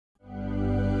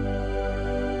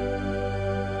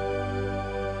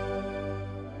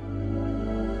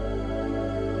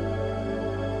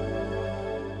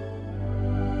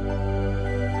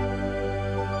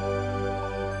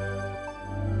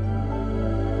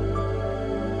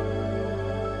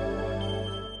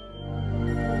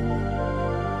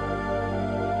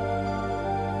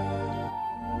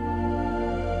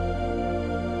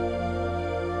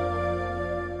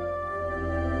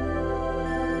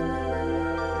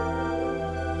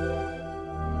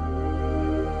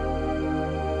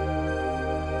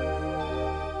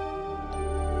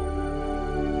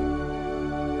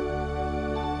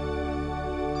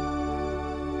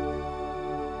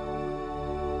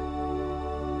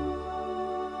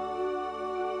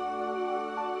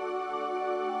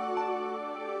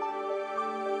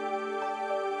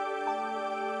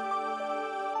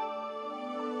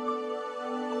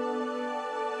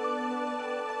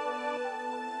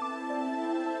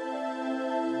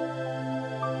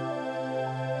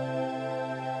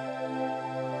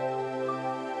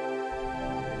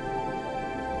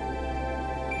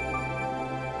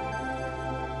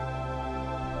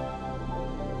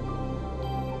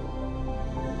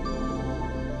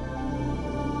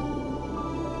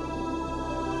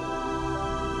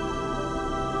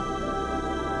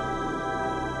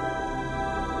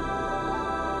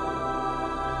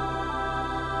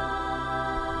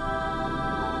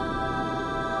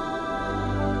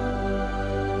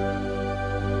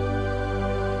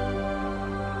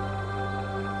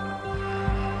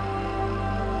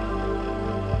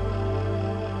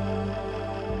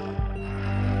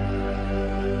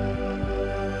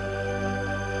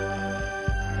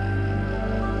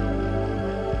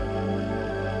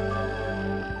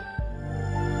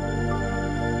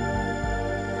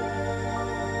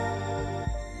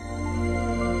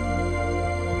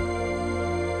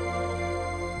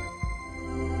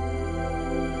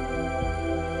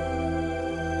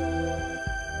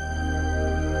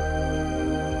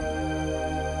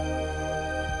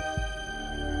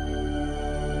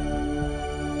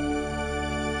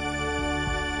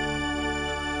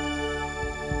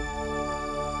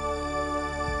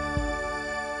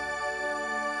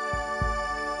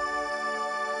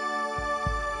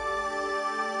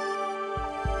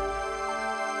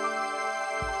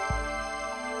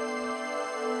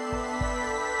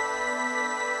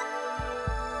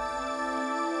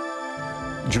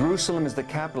Jerusalem is the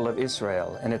capital of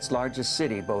Israel and its largest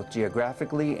city both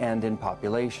geographically and in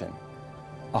population.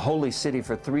 A holy city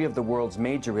for three of the world's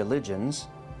major religions,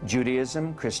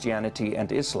 Judaism, Christianity,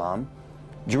 and Islam,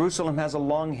 Jerusalem has a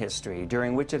long history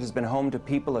during which it has been home to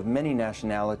people of many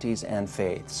nationalities and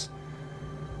faiths.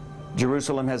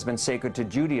 Jerusalem has been sacred to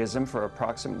Judaism for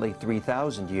approximately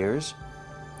 3,000 years,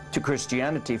 to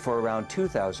Christianity for around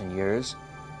 2,000 years,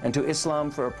 and to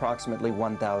Islam for approximately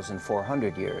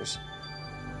 1,400 years.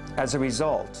 As a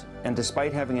result, and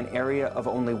despite having an area of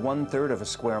only 1/3 of a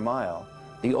square mile,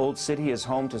 the Old City is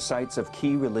home to sites of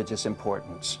key religious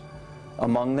importance.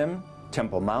 Among them,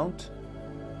 Temple Mount,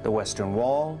 the Western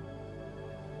Wall,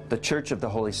 the Church of the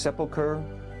Holy Sepulchre,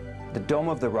 the Dome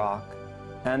of the Rock,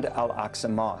 and Al-Aqsa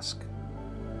Mosque.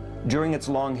 During its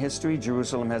long history,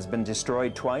 Jerusalem has been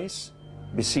destroyed twice,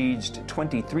 besieged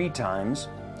 23 times,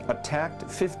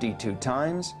 attacked 52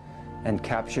 times, and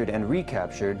captured and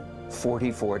recaptured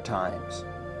 44 times.